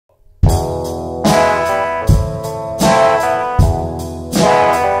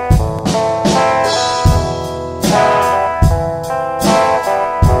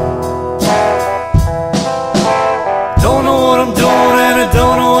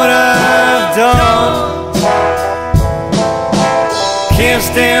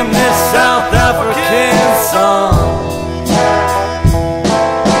South African sun.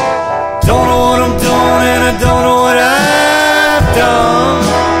 Don't know what I'm doing and I don't know what I've done.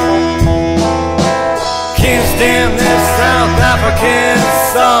 Can't stand this South African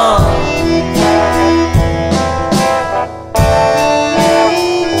sun.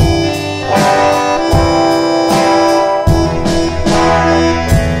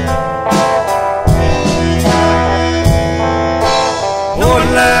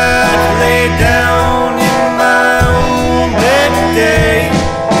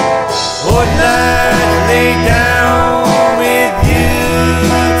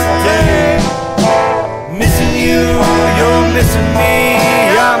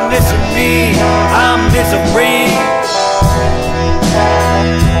 I'm misery.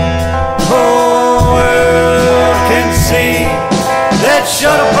 Whole world can see that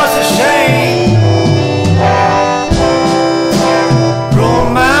shuttle bus of shame roll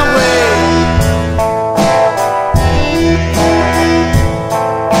my way.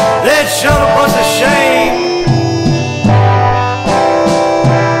 That shuttle bus of shame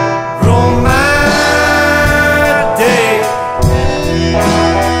roll my day.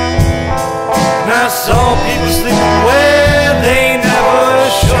 I saw people sleeping where they never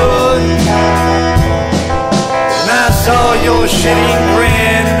should, and I saw your shitty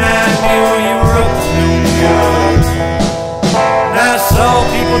grin, and I knew you were up to no good. And I saw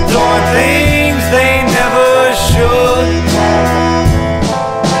people doing things they never should,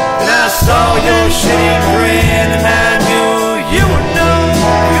 and I saw your shitty grin, and I knew you were no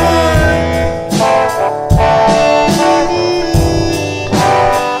good.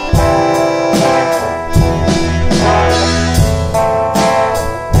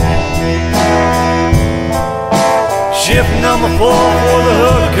 Shift number 4 for the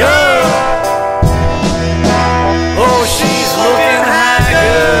hooker. Oh, she's looking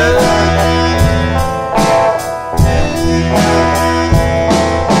haggard.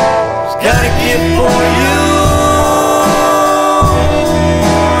 She's got a gift for you.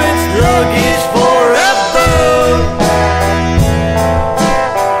 It's luggage forever.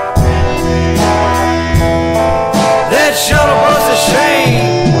 That shuttle bus of shame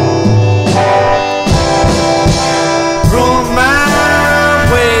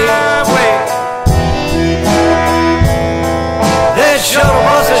shuttle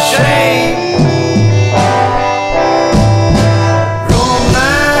bus of shame ruin my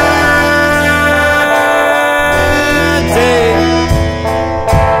day.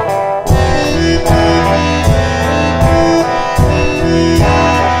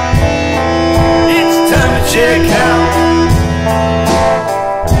 It's time to check out.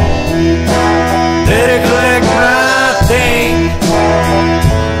 Better collect my things.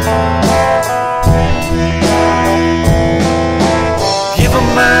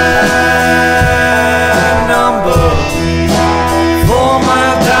 My number for my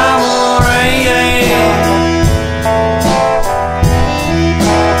diamond ring.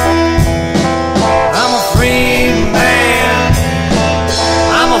 I'm a free man.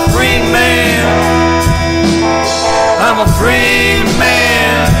 I'm a free man. I'm a free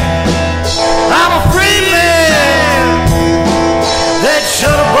man. I'm a free man. That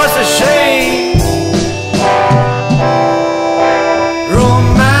shuttle bus of shame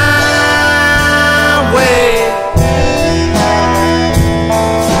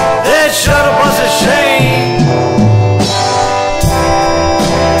shuttle bus of shame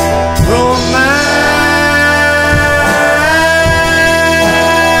ruin my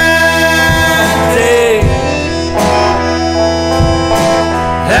day.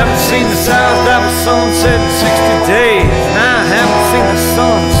 Haven't seen the South African sunset in 60 days, and I haven't seen the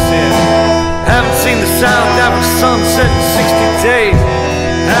sunset. Haven't seen the South African sunset in 60 days.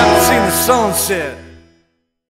 Haven't seen the sunset.